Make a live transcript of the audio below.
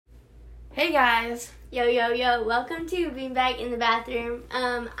Hey guys! Yo, yo, yo, welcome to Beanbag in the Bathroom.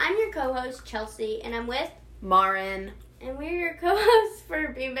 I'm your co-host, Chelsea, and I'm with Mauren. And we're your co-hosts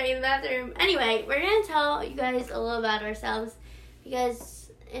for Beanbag in the Bathroom. Anyway, we're going to tell you guys a little about ourselves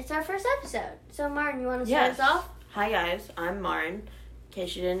because it's our first episode. So, Mauren, you want to start us off? Hi guys, I'm Mauren, in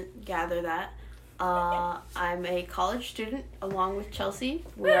case you didn't gather that. I'm a college student along with Chelsea.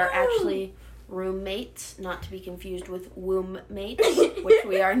 We are actually roommates, not to be confused with womb mates, which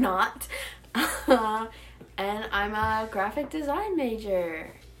we are not. And I'm a graphic design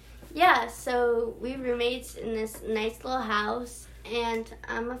major. Yeah, so we roommates in this nice little house, and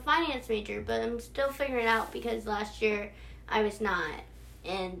I'm a finance major, but I'm still figuring it out because last year I was not,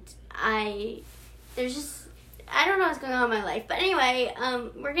 and I don't know what's going on in my life. But anyway,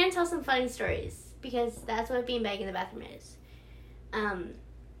 we're going to tell some funny stories because that's what Beanbag in the Bathroom is.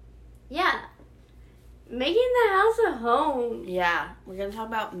 Yeah. Making the house a home. Yeah, we're going to talk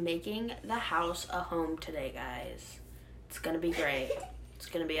about making the house a home today, guys. It's going to be great. It's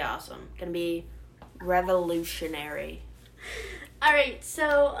going to be awesome. Going to be revolutionary. All right,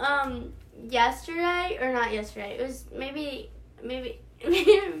 so yesterday, or not yesterday, it was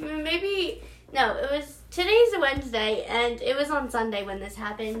today's a Wednesday, and it was on Sunday when this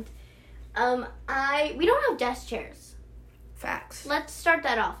happened. We don't have desk chairs. Facts. Let's start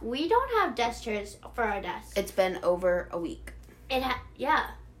that off. We don't have desk chairs for our desk. It's been over a week.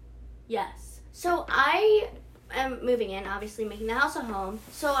 Yes. So I am moving in, obviously making the house a home.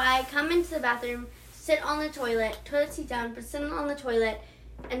 So I come into the bathroom, sit on the toilet seat down, but sitting on the toilet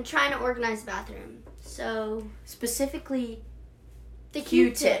and trying to organize the bathroom. So specifically the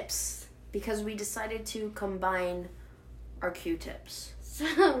Q-tips. Because we decided to combine our Q-tips.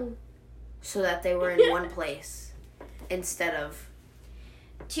 So that they were in one place instead of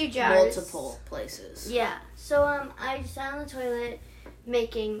two jars. Multiple places. Yeah. So I sat on the toilet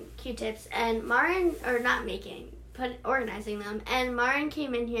making Q-tips, and organizing them, and Mauren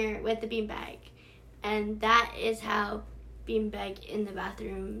came in here with the beanbag, and that is how Beanbag in the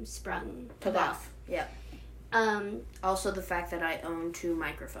Bathroom took off. Yep. Also the fact that I own 2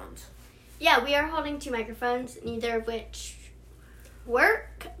 microphones. Yeah, we are holding 2 microphones, neither of which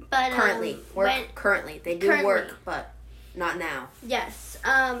work, but currently they do work, but not now. Yes.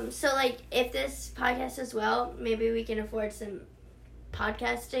 So if this podcast does well, maybe we can afford some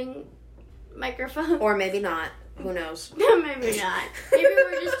podcasting microphones. Or maybe not. Who knows? Maybe not. Maybe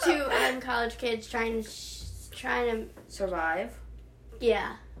we're just 2 college kids trying to survive.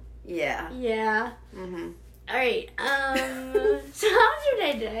 Yeah. Yeah. Yeah. Mhm. All right. So how was your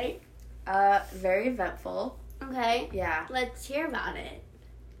day today? Very eventful. Okay. Yeah. Let's hear about it.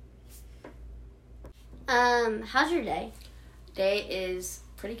 How's your day? Day is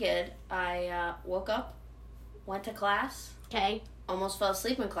pretty good. I woke up, went to class. Okay. Almost fell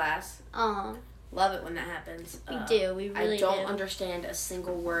asleep in class. Aw. Love it when that happens. We do. We really do. I don't understand a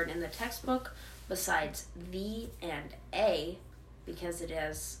single word in the textbook besides the and a because it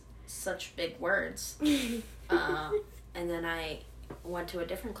has such big words. And then I went to a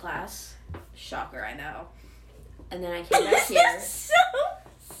different class. Shocker, I know. And then I came back here. So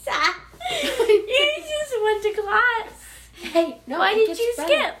sad. You just went to class. Hey, no. Why did you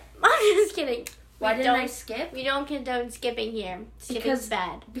skip? I'm just kidding. Why didn't I skip? We don't condone skipping here. Skipping's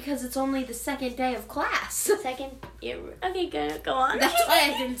bad. Because it's only the second day of class. Okay, go on. That's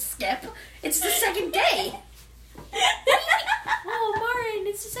why I didn't skip. It's the second day. Oh, Mauren,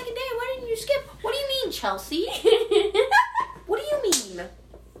 it's the second day. Why didn't you skip? What do you mean, Chelsea? What do you mean?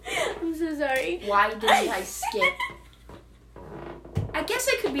 I'm so sorry. Why didn't I skip? I guess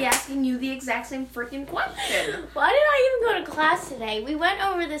I could be asking you the exact same freaking question. Why did I even go to class today? We went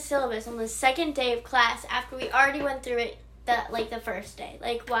over the syllabus on the second day of class after we already went through it the first day.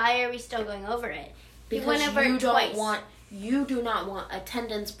 Why are we still going over it? Because we went over it twice. You do not want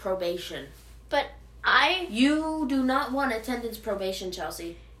attendance probation. But You do not want attendance probation,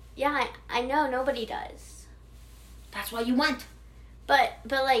 Chelsea. Yeah, I know. Nobody does. That's why you went. But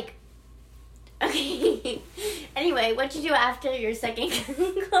okay. Anyway, what'd you do after your second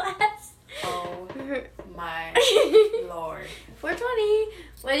class? Oh, my Lord. 420.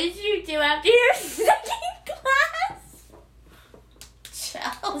 What did you do after your second class?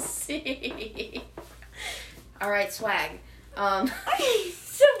 Chelsea. All right, swag.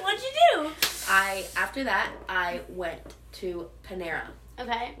 So what'd you do? After that, I went to Panera.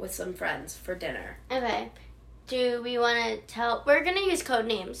 Okay. With some friends for dinner. Okay. Do we want to tell? We're going to use code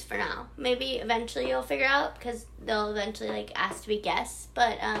names for now. Maybe eventually you'll figure out because they'll eventually ask to be guests.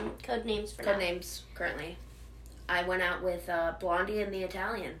 But code names for now. Code names currently. I went out with Blondie and the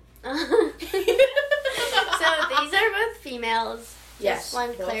Italian. So these are both females. Yes, Just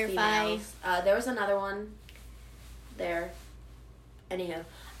want to both clarify. females. There was another one there. Anyhow.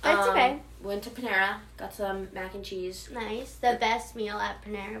 That's okay. Went to Panera, got some mac and cheese. Nice. The best meal at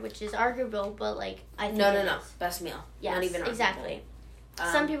Panera, which is arguable, but, like, I think No. Best meal. Yes, Not even arguable. exactly.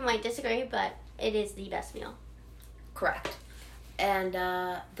 Some people might disagree, but it is the best meal. Correct. And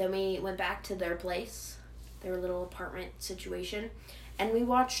then we went back to their place, their little apartment situation, and we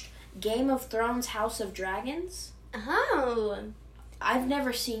watched Game of Thrones House of Dragons. Oh. I've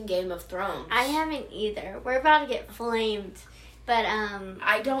never seen Game of Thrones. I haven't either. We're about to get flamed. But,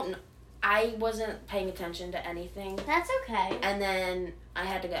 I wasn't paying attention to anything. That's okay. And then I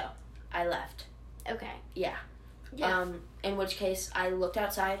had to go. I left. Okay. Yeah. Yeah. In which case, I looked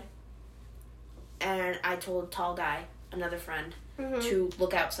outside, and I told a tall guy, another friend, to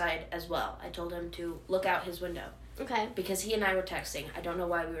look outside as well. I told him to look out his window. Okay. Because he and I were texting. I don't know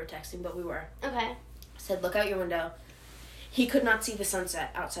why we were texting, but we were. Okay. I said, look out your window. He could not see the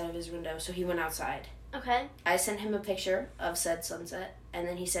sunset outside of his window, so he went outside. Okay. I sent him a picture of said sunset, and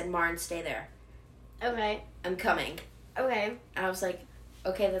then he said, Mauren, stay there. Okay. I'm coming. Okay. And I was like,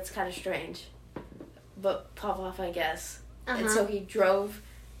 okay, that's kind of strange. But pop off, I guess. Uh-huh. And so he drove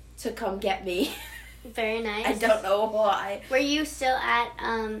to come get me. Very nice. I don't know why. Were you still at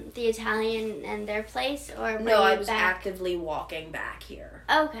the Italian and their place, or were No, you I was back? actively walking back here.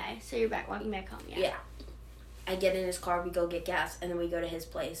 Okay, so you're walking back home, yeah. Yeah. I get in his car, we go get gas, and then we go to his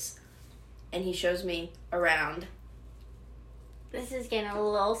place. And he shows me around. This is getting a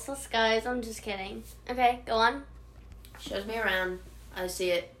little sus, guys. I'm just kidding. Okay, go on. Shows me around. I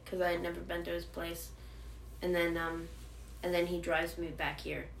see it because I had never been to his place. And then he drives me back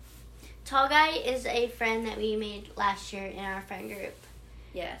here. Tall Guy is a friend that we made last year in our friend group.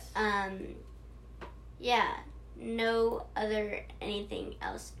 Yes. Yeah. No other anything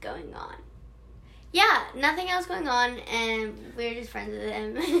else going on. Yeah, nothing else going on, and we're just friends with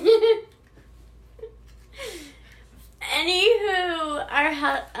him. Anywho,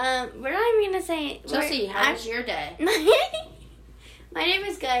 we're not even gonna say. Chelsea, how was your day? My day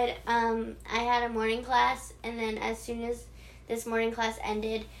was good. I had a morning class, and then as soon as this morning class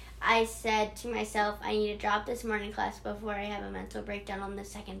ended, I said to myself, I need to drop this morning class before I have a mental breakdown on the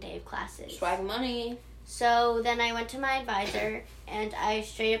second day of classes. Swag money. So then I went to my advisor, and I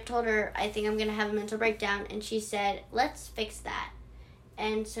straight up told her, I think I'm going to have a mental breakdown, and she said, let's fix that.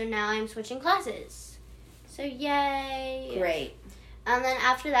 And so now I'm switching classes. So yay. Great. And then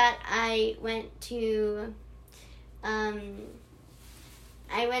after that, I went to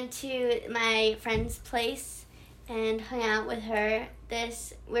my friend's place and hung out with her.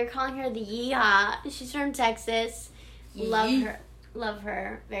 We're calling her the Yeehaw. She's from Texas. Love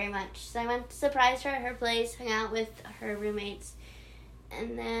her very much. So I went to surprise her at her place, hung out with her roommates,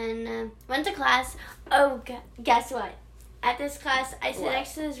 and then went to class. Oh, guess what? At this class, I sit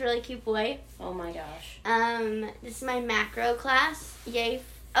next to this really cute boy. Oh my gosh. This is my macro class. Yay.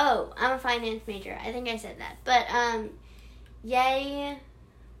 Oh, I'm a finance major. I think I said that. But, yay.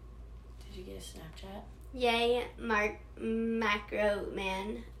 Did you get a Snapchat? Yay, macro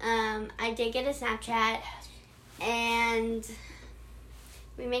man. I did get a Snapchat, and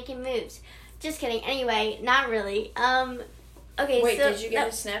we making moves. Just kidding. Anyway, not really. Okay. Wait, so, did you get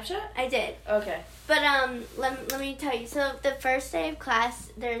a Snapchat? I did. Okay. But let me tell you. So the first day of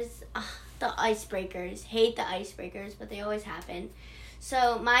class, there's the icebreakers. Hate the icebreakers, but they always happen.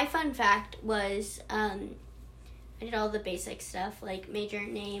 So my fun fact was I did all the basic stuff like major,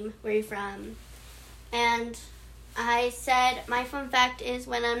 name, where you from, and I said my fun fact is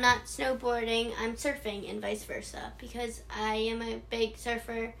when I'm not snowboarding, I'm surfing, and vice versa, because I am a big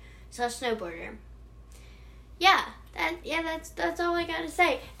surfer / snowboarder. That's all I gotta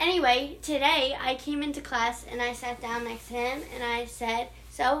say. Anyway, today I came into class and I sat down next to him and I said,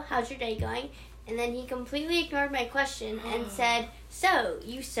 "So, how's your day going?" And then he completely ignored my question and said, "So,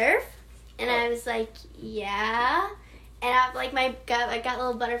 you surf?" And I was like, "Yeah." And I got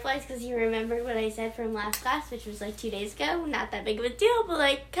little butterflies because he remembered what I said from last class, which was like 2 days ago. Not that big of a deal, but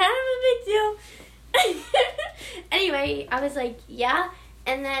like kind of a big deal. Anyway, I was like, "Yeah."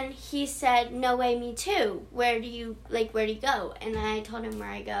 And then he said, "No way, me too. Where do you go?" And I told him where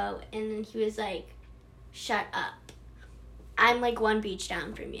I go, and then he was like, "Shut up. I'm like one beach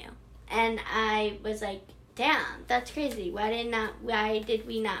down from you." And I was like, "Damn, that's crazy. Why did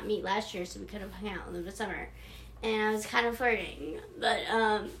we not meet last year so we could have hung out in the summer?" And I was kind of flirting, but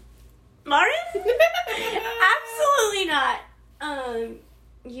Mauren? Absolutely not.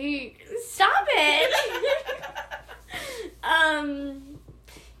 You stop it.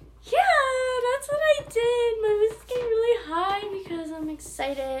 Yeah, that's what I did. My voice is getting really high because I'm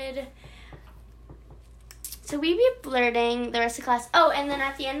excited. So we be flirting the rest of class. Oh, and then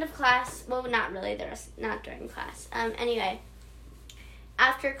at the end of class, well, not really not during class. Anyway,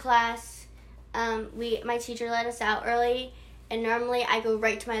 after class, my teacher let us out early, and normally I go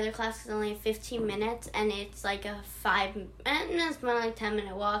right to my other class because it's only 15 minutes, and it's like it's more like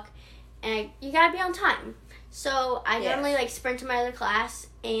 10-minute walk, and you gotta be on time. So I normally like sprint to my other class,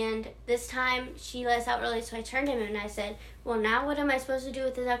 and this time she let us out early, so I turned to him and I said, well, now what am I supposed to do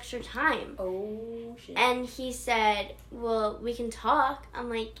with this extra time? Oh, shit. And he said, well, we can talk. I'm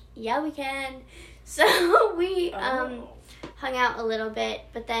like, yeah, we can. So we hung out a little bit,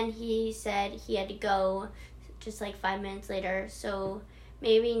 but then he said he had to go just like 5 minutes later. So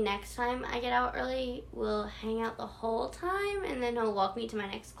maybe next time I get out early, we'll hang out the whole time, and then he'll walk me to my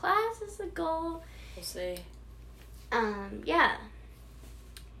next class is the goal. We'll see. Yeah.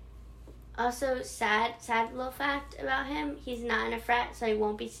 Also, sad little fact about him, he's not in a frat, so I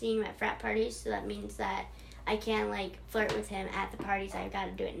won't be seeing him at frat parties, so that means that I can't, like, flirt with him at the parties. I've got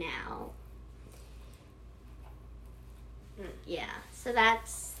to do it now. Yeah, so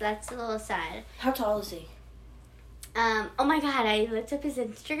that's a little sad. How tall is he? Oh my god, I looked up his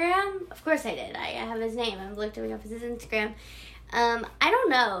Instagram. Of course I did. I have his name. I'm looking up his Instagram. I don't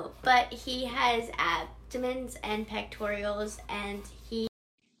know, but he has abdomens and pectorials, and he...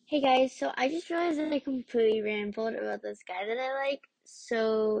 Hey guys, so I just realized that I completely rambled about this guy that I like,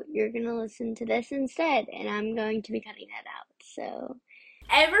 so you're gonna listen to this instead, and I'm going to be cutting that out, so...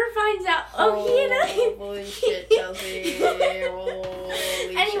 Ever finds out... Holy shit, Chelsea.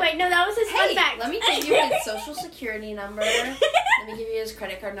 Anyway, no, that was his fun fact. Let me give you his social security number. Let me give you his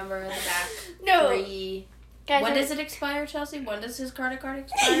credit card number in the back. No. 3... Guys, when does it expire, Chelsea? When does his credit card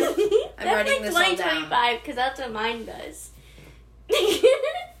expire? I'm writing this all down. 2025, because that's what mine does.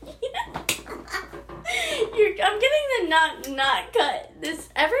 I'm getting the not cut.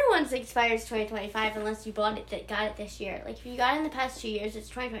 Everyone's expires 2025 unless you got it this year. Like if you got it in the past 2 years, it's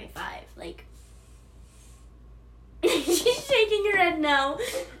 2025. Like she's shaking her head no.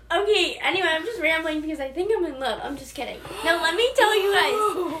 Okay, anyway, I'm just rambling because I think I'm in love. I'm just kidding. No, let me tell you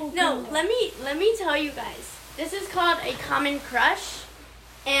guys. No, let me tell you guys. This is called a common crush.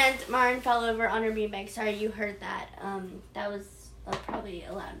 And Mauren fell over on her beanbag. Sorry, you heard that. That was probably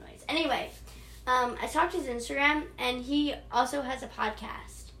a loud noise. Anyway, I talked to his Instagram, and he also has a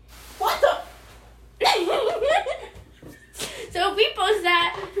podcast. What the? So if we post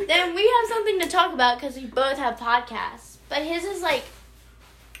that, then we have something to talk about because we both have podcasts. But his is like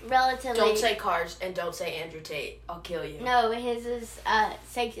relatively... Don't say Cars and don't say Andrew Tate. I'll kill you. No, his is, I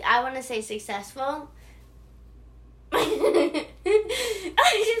want to say successful. I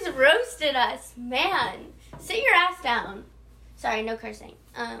just roasted us. Man, sit your ass down. Sorry, no cursing.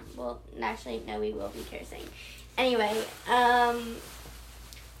 Well, actually, no, we will be cursing. Anyway,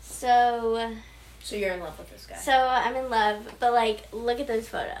 so you're in love with this guy. So I'm in love, but like, look at those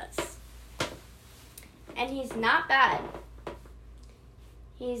photos. And he's not bad.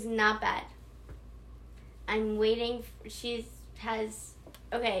 He's not bad. I'm waiting.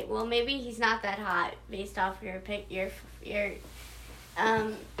 Okay, well, maybe he's not that hot based off your pic.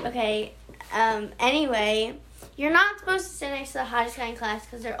 Okay. Anyway, you're not supposed to sit next to the hottest guy in class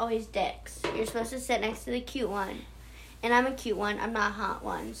because they're always dicks. You're supposed to sit next to the cute one. And I'm a cute one. I'm not a hot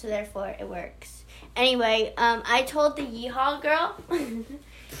one. So therefore, it works. Anyway, I told the yeehaw girl.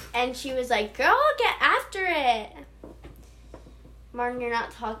 And she was like, girl, get after it. Martin, you're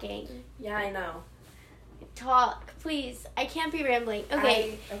not talking. Yeah, I know. Talk, please. I can't be rambling.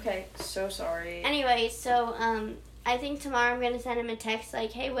 Okay. Okay, so sorry. Anyway, so, I think tomorrow I'm going to send him a text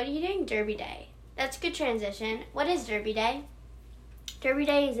like, hey, what are you doing Derby Day? That's a good transition. What is Derby Day? Derby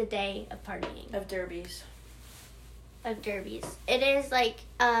Day is a day of partying. Of derbies. Of derbies. It is like,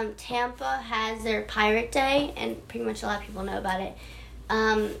 Tampa has their Pirate Day, and pretty much a lot of people know about it.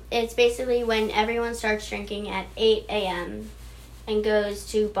 It's basically when everyone starts drinking at 8 a.m. and goes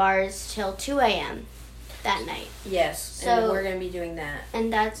to bars till 2 a.m. that night. Yes, so and we're going to be doing that.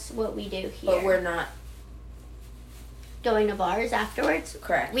 And that's what we do here. But we're not going to bars afterwards.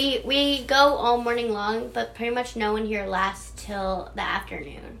 Correct. We go all morning long, but pretty much no one here lasts till the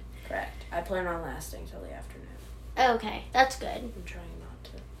afternoon. Correct. I plan on lasting till the afternoon. Okay, that's good. I'm trying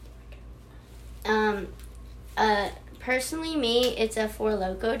not to. Personally, me, it's a Four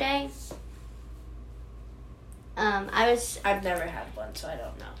Loko day. I've never had one, so I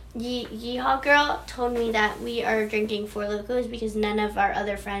don't know. Yeehaw girl told me that we are drinking Four Lokos because none of our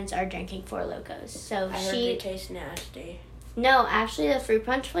other friends are drinking Four Lokos. So I heard they taste nasty. No, actually, the fruit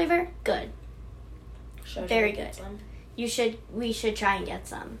punch flavor, good. Very good. Some? We should try and get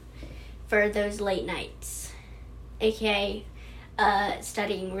some for those late nights, aka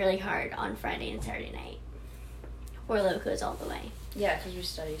studying really hard on Friday and Saturday night. Four Locos all the way. Yeah, because we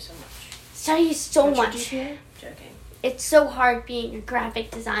study so much. Study so Don't much. You do here? Joking. It's so hard being a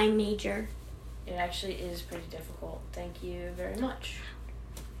graphic design major. It actually is pretty difficult. Thank you very much.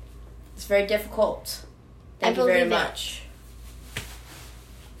 It's very difficult. Thank you very much.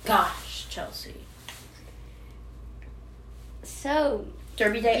 Gosh, Chelsea. So,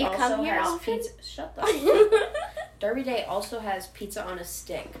 Derby Day you also come here has often? pizza. Shut the fuck up. Derby Day also has pizza on a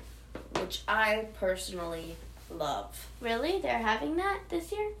stick, which I personally love. Really? They're having that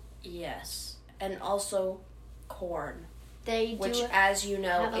this year? Yes. And also corn. They do. Which, as you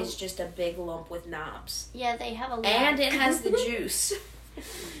know, a- is just a big lump with knobs. Yeah, they have a lot. And it has the juice.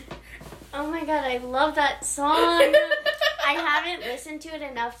 Oh my god, I love that song. I haven't listened to it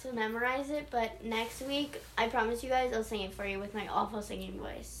enough to memorize it, but next week, I promise you guys, I'll sing it for you with my awful singing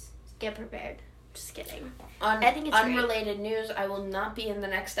voice. Get prepared. Just kidding. I think it's unrelated news, I will not be in the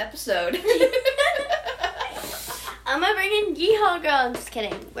next episode. I'm gonna bring in Yeehaw Girl. I'm just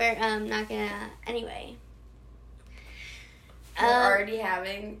kidding. We're not gonna. Anyway. We're already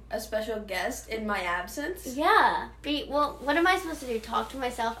having a special guest in my absence. Yeah. Well, what am I supposed to do? Talk to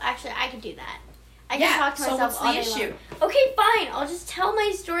myself? Actually, I could do that. I can talk to myself all day long. Okay, fine. I'll just tell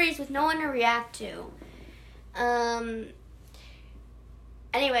my stories with no one to react to.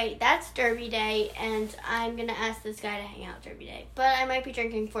 Anyway, that's Derby Day, and I'm gonna ask this guy to hang out Derby Day. But I might be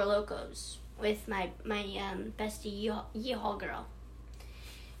drinking Four Locos with my bestie Yeehaw Girl.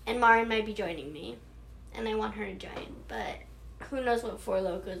 And Mauren might be joining me. And I want her to join, but who knows what Four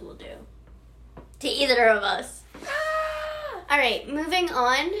Locos will do to either of us. Alright, moving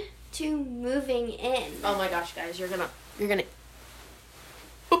on to moving in. Oh my gosh, guys, you're gonna She's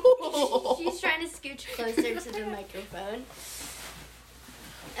trying to scooch closer to the microphone.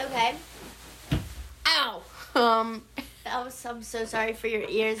 Okay. Ow! I'm so sorry for your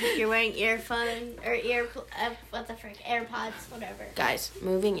ears if you're wearing earphones or what the frick, AirPods, whatever. Guys,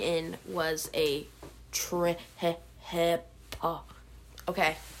 moving in was a trip.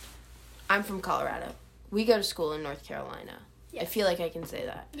 Okay. I'm from Colorado. We go to school in North Carolina. Yes. I feel like I can say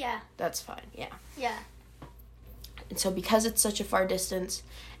that. Yeah. That's fine, yeah. Yeah. And so because it's such a far distance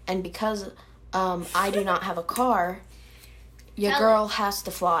and because I do not have a car, your girl has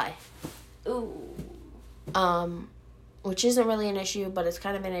to fly. Ooh. Which isn't really an issue, but it's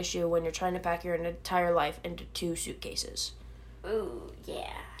kind of an issue when you're trying to pack your entire life into 2 suitcases. Ooh,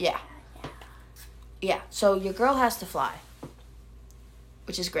 yeah. Yeah. Yeah, so your girl has to fly,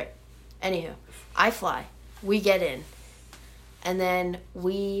 which is great. Anywho, I fly. We get in. And then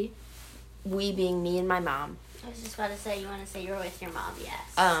we being me and my mom. I was just about to say, you want to say you're with your mom,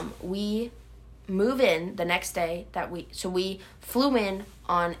 yes. We move in the next day so we flew in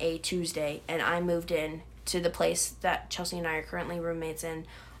on a Tuesday, and I moved in to the place that Chelsea and I are currently roommates in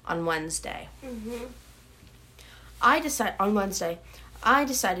on Wednesday. Mm-hmm. On Wednesday, I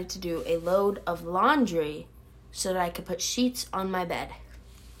decided to do a load of laundry so that I could put sheets on my bed.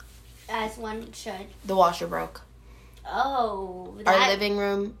 As one should. The washer broke. Oh. Our living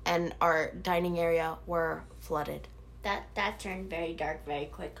room and our dining area were flooded. That turned very dark very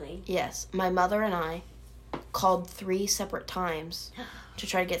quickly. Yes. My mother and I called 3 separate times to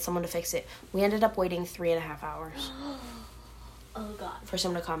try to get someone to fix it. We ended up waiting 3.5 hours. Oh, God. For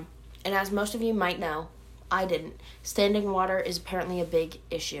someone to come. And as most of you might know, I didn't. Standing water is apparently a big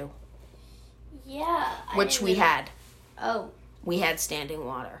issue. Yeah. Which we had. Oh. We had standing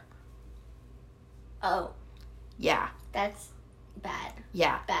water. Oh. Yeah. That's bad.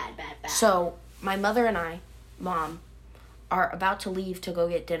 Yeah. Bad. So, my mother and I, Mom, are about to leave to go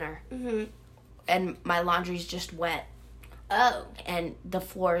get dinner. Mm-hmm. And my laundry's just wet. Oh. And the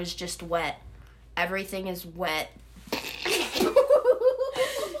floor is just wet. Everything is wet.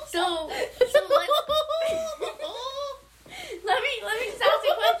 So what? let me just ask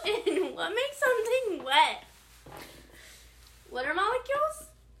a question. What makes something wet? Water molecules?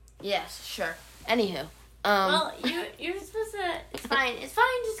 Yes, sure. Anywho. Well, you're supposed to. It's fine. It's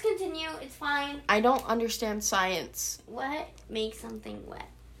fine. Just continue. It's fine. I don't understand science. What makes something wet?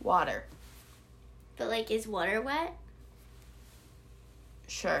 Water. But is water wet?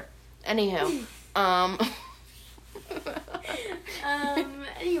 Sure. Anywho.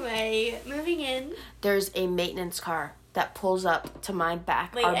 Anyway, moving in. There's a maintenance car that pulls up to my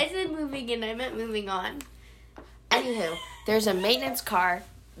back. Wait, I said moving in. I meant moving on. Anywho, there's a maintenance car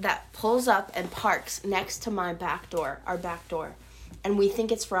that pulls up and parks next to my back door, our back door. And we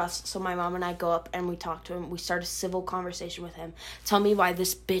think it's for us, so my mom and I go up and we talk to him. We start a civil conversation with him. Tell me why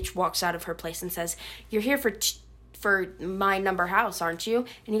this bitch walks out of her place and says, "You're here for my number house, aren't you?"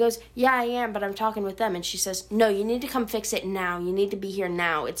 And he goes, "Yeah, I am, but I'm talking with them." And she says, "No, you need to come fix it now. You need to be here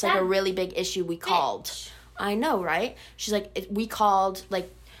now. It's a really big issue. We called." I know, right? She's like, we called,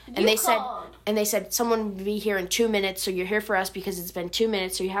 like, and they said someone would be here in 2 minutes, so you're here for us because it's been 2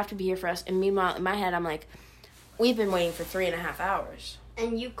 minutes, so you have to be here for us. And meanwhile, in my head, I'm like, we've been waiting for 3.5 hours.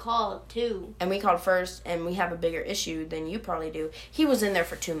 And you called, too. And we called first, and we have a bigger issue than you probably do. He was in there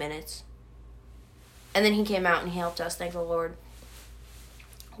for 2 minutes. And then he came out, and he helped us, thank the Lord.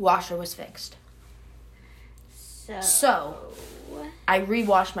 Washer was fixed. So I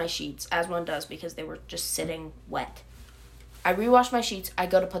re-washed my sheets, as one does, because they were just sitting wet. I re-washed my sheets. I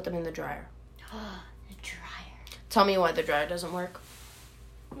go to put them in the dryer. The dryer. Tell me why the dryer doesn't work.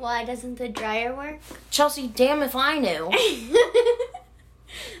 Why doesn't the dryer work? Chelsea, damn if I knew.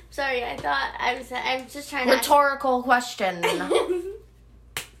 Sorry, I was just trying to... Rhetorical question.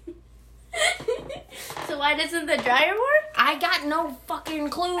 So why doesn't the dryer work? I got no fucking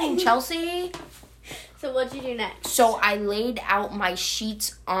clue, Chelsea. So what'd you do next? So I laid out my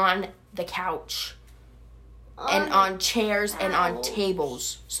sheets on the couch. And on chairs and on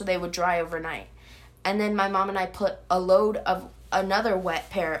tables. So they would dry overnight. And then my mom and I put a load of another wet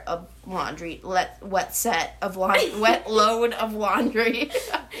pair of laundry. Wet load of laundry.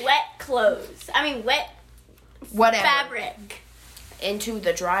 Wet clothes. I mean wet whatever. Fabric. Into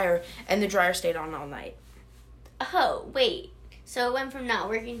the dryer. And the dryer stayed on all night. Oh, wait. So it went from not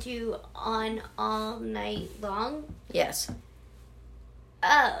working to on all night long? Yes.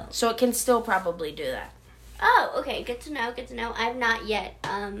 Oh. So it can still probably do that. Oh, okay. Good to know. I've not yet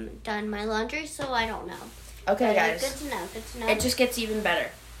done my laundry, so I don't know. Okay, guys. Good to know. It just gets even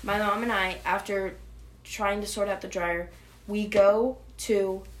better. My mom and I, after trying to sort out the dryer, we go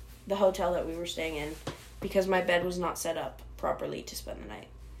to the hotel that we were staying in because my bed was not set up properly to spend the night.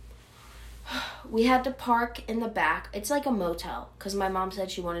 We had to park in the back. It's like a motel because my mom said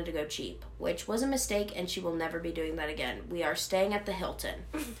she wanted to go cheap, which was a mistake, and she will never be doing that again. We are staying at the Hilton.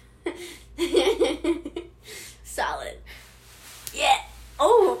 Solid. Yeah.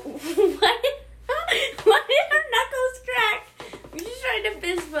 Oh, what? Why did her knuckles crack? We're just trying to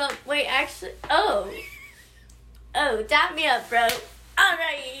fist bump. Wait, actually. Oh, dap me up, bro.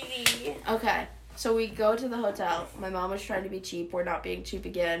 Alrighty. Okay. So we go to the hotel. My mom was trying to be cheap. We're not being cheap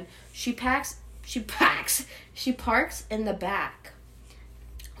again. She parks in the back.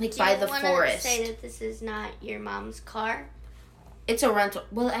 Like by the forest. Do you want to say that this is not your mom's car? It's a rental.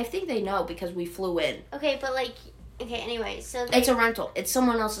 Well, I think they know because we flew in. Okay, but anyway, so it's a rental. It's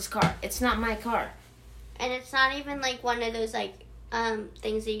someone else's car. It's not my car. And it's not even like one of those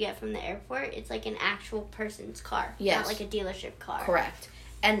things that you get from the airport. It's like an actual person's car. Yes. Not like a dealership car. Correct.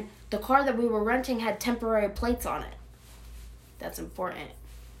 And the car that we were renting had temporary plates on it. That's important.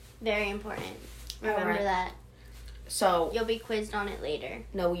 Very important. Remember that. So you'll be quizzed on it later.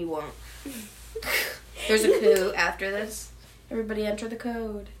 No, you won't. There's a coup after this. Everybody enter the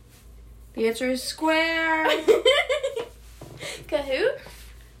code. The answer is square. Kahoot?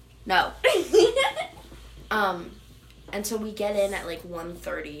 No. And so we get in at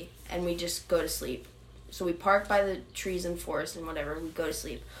 1:30 and we just go to sleep. So we park by the trees and forest and whatever. We go to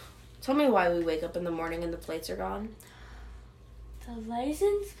sleep. Tell me why we wake up in the morning and the plates are gone. The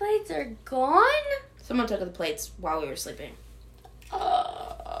license plates are gone? Someone took the plates while we were sleeping.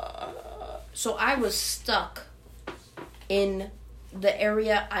 So I was stuck in the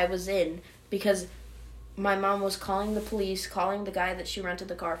area I was in because my mom was calling the police, calling the guy that she rented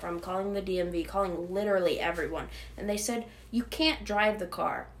the car from, calling the DMV, calling literally everyone. And they said, you can't drive the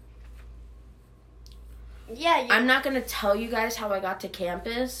car. Yeah. I'm not going to tell you guys how I got to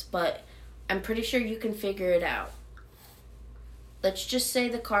campus, but I'm pretty sure you can figure it out. Let's just say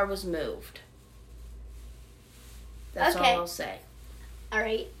the car was moved. That's all I'll say. All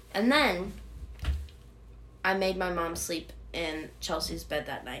right. And then I made my mom sleep in Chelsea's bed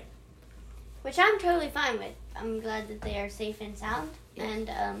that night. Which I'm totally fine with. I'm glad that they are safe and sound. Yeah.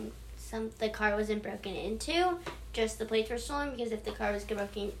 And the car wasn't broken into. Just the plates were stolen, because if the car was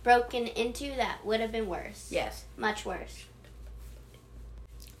broken into, that would have been worse. Yes. Much worse.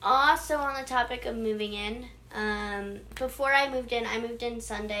 Also on the topic of moving in, before I moved in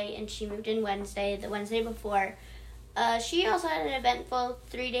Sunday, and she moved in Wednesday, the Wednesday before. She also had an eventful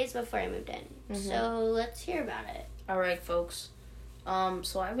 3 days before I moved in. Mm-hmm. So let's hear about it. All right, folks.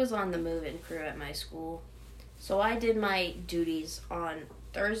 So I was on the move-in crew at my school. So I did my duties on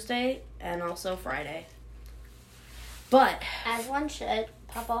Thursday and also Friday. But as one should,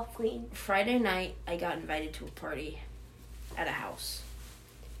 pop off queen. Friday night, I got invited to a party at a house.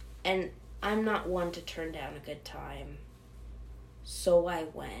 And I'm not one to turn down a good time. So I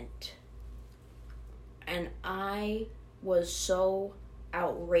went. And I was so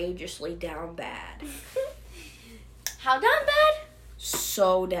outrageously down bad. How down bad?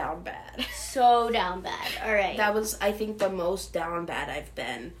 so down bad. So down bad. All right. That was, I think, the most down bad I've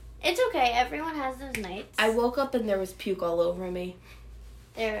been. It's okay. Everyone has those nights. I woke up and there was puke all over me.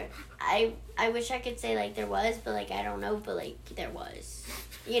 I wish I could say, like, there was, but, like, I don't know, but, like, there was.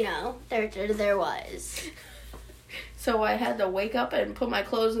 You know? There was. So I had to wake up and put my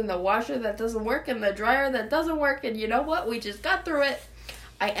clothes in the washer that doesn't work and the dryer that doesn't work, and you know what? We just got through it.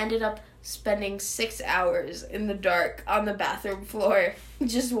 I ended up spending 6 hours in the dark on the bathroom floor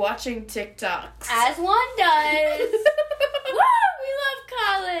just watching TikToks. As one does. Woo! We love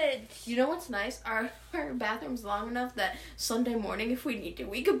college. You know what's nice? Our bathroom's long enough that Sunday morning, if we need to,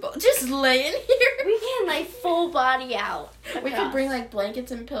 we could both just lay in here. We can, like, full body out. We could bring, like,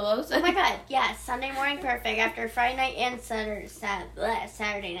 blankets and pillows. Oh my god, yes. Sunday morning, perfect. After Friday night and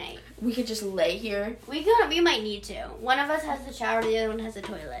Saturday night. We could just lay here. We might need to. One of us has the shower, the other one has the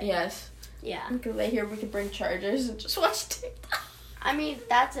toilet. Yes. Yeah. We could lay here, we could bring chargers and just watch TikTok. I mean,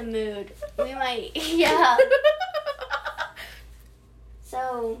 that's a mood. We might, yeah.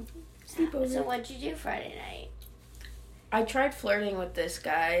 So what'd you do Friday night? I tried flirting with this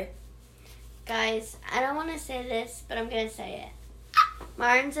guy. Guys, I don't want to say this, but I'm going to say it.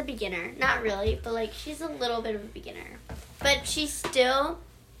 Mauren's a beginner. Not really, but, like, she's a little bit of a beginner. But she still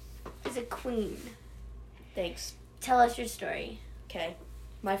is a queen. Thanks. Tell us your story. Okay.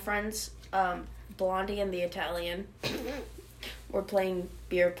 My friends, Blondie and the Italian, were playing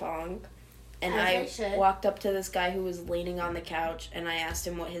beer pong. And I walked up to this guy who was leaning on the couch, and I asked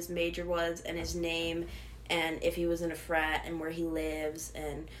him what his major was and his name and if he was in a frat and where he lives,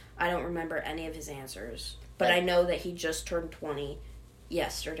 and I don't remember any of his answers. But I know that he just turned 20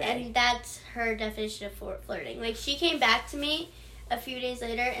 yesterday. And that's her definition of flirting. Like, she came back to me a few days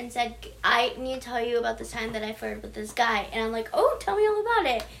later and said, I need to tell you about this time that I flirted with this guy. And I'm like, oh, tell me all about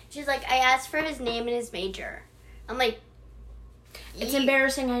it. She's like, I asked for his name and his major. I'm like, it's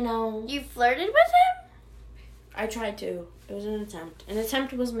embarrassing, I know. You flirted with him? I tried to. It was an attempt. An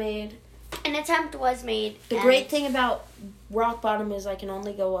attempt was made. The great thing about rock bottom is I can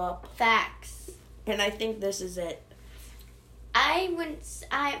only go up. Facts. And I think this is it.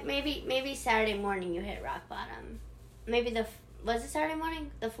 Maybe Saturday morning you hit rock bottom. Maybe was it Saturday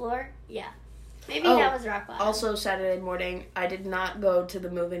morning? The floor? Yeah. Maybe that was rock bottom. Also Saturday morning, I did not go to the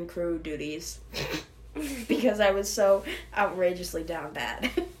move-in crew duties. Because I was so outrageously down bad.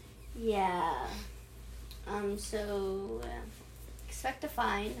 Yeah. Expect a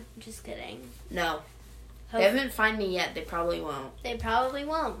fine. I'm just kidding. No. They haven't fined me yet. They probably won't.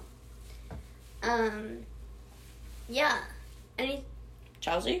 Yeah.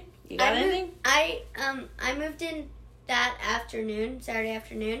 Chelsea? You got anything? I moved in that afternoon, Saturday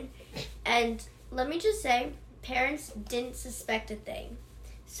afternoon, and let me just say, parents didn't suspect a thing.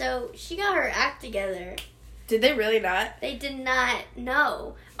 So she got her act together. Did they really not? They did not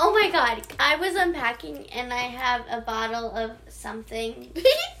know. Oh my god, I was unpacking and I have a bottle of something.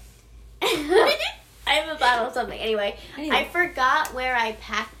 I have a bottle of something. Anyway, I forgot where I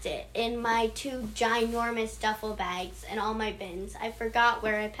packed it in my 2 ginormous duffel bags and all my bins. I forgot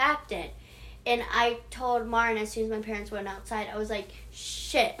where I packed it. And I told Mauren as soon as my parents went outside, I was like,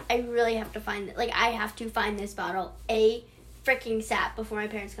 shit, I really have to find it. Like, I have to find this bottle a freaking sap before my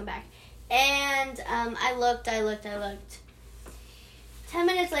parents come back. And I looked. 10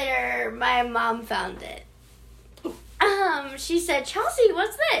 minutes later, my mom found it. She said, Chelsea,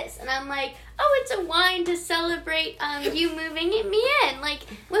 what's this? And I'm like, oh, it's a wine to celebrate you moving me in. Like,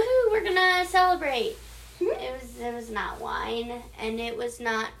 woohoo, we're gonna celebrate. It was not wine, and it was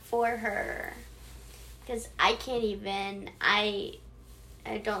not for her. Because I can't even, I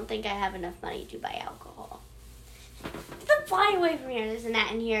don't think I have enough money to buy alcohol. Fly away from here, there's a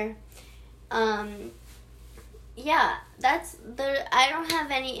gnat in here. Yeah, I don't have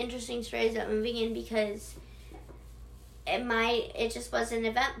any interesting stories about moving in because it just wasn't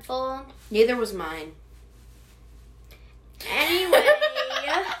eventful. Neither was mine. Anyway,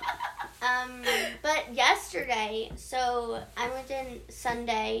 but yesterday, so I moved in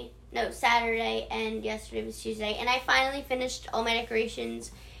Saturday, and yesterday was Tuesday, and I finally finished all my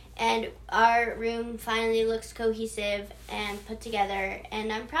decorations, and our room finally looks cohesive and put together,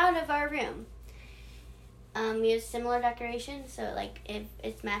 and I'm proud of our room. We have similar decorations, so like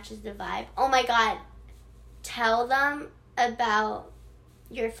it matches the vibe. Oh my god, tell them about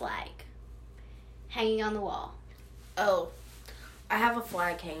your flag hanging on the wall. Oh, I have a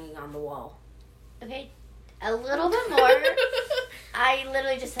flag hanging on the wall. Okay, a little bit more. I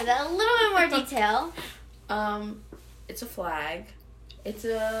literally just said that. A little bit more detail. It's a flag. It's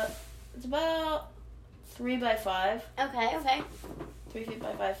about 3 by 5. Okay. 3 feet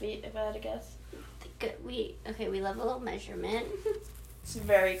by 5 feet, if I had to guess. We love a little measurement. It's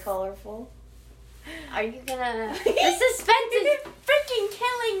very colorful. Are you gonna... The suspense is freaking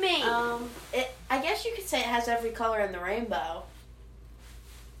killing me! I guess you could say it has every color in the rainbow.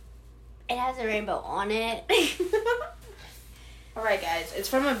 It has a rainbow on it. Alright, guys. It's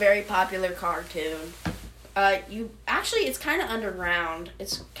from a very popular cartoon. It's kind of underground.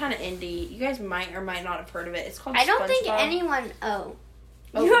 It's kind of indie. You guys might or might not have heard of it. It's called I don't think SpongeBob. anyone...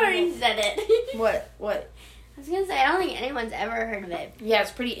 You already said it. What? I was gonna say, I don't think anyone's ever heard of it. Yeah,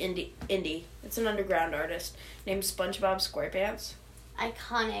 it's pretty indie. It's an underground artist named SpongeBob SquarePants.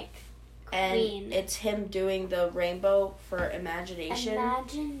 Iconic queen. And it's him doing the rainbow for imagination.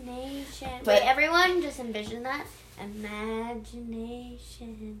 But wait, everyone just envision that.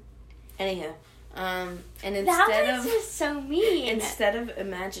 Imagination. Anywho, and instead that was just so mean. Instead of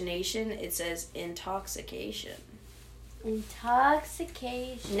imagination, it says intoxication.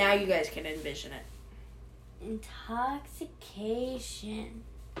 Intoxication. Now you guys can envision it. Intoxication.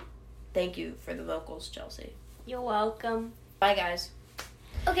 Thank you for the vocals, Chelsea. You're welcome. Bye, guys.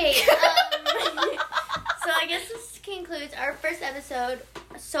 Okay, so I guess this concludes our first episode.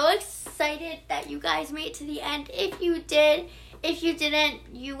 So excited that you guys made it to the end. If you did, if you didn't,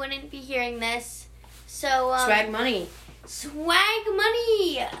 you wouldn't be hearing this. So swag money. Swag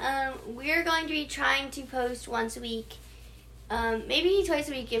money. We're going to be trying to post once a week. Maybe twice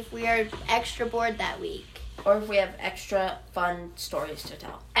a week if we are extra bored that week. Or if we have extra fun stories to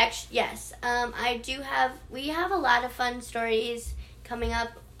tell. Yes. We have a lot of fun stories coming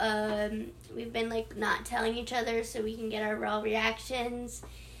up. We've been not telling each other so we can get our raw reactions.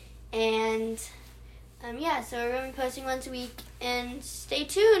 And so we're going to be posting once a week. And stay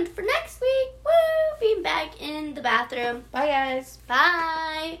tuned for next week. Woo! Being back in the bathroom. Bye, guys.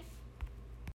 Bye.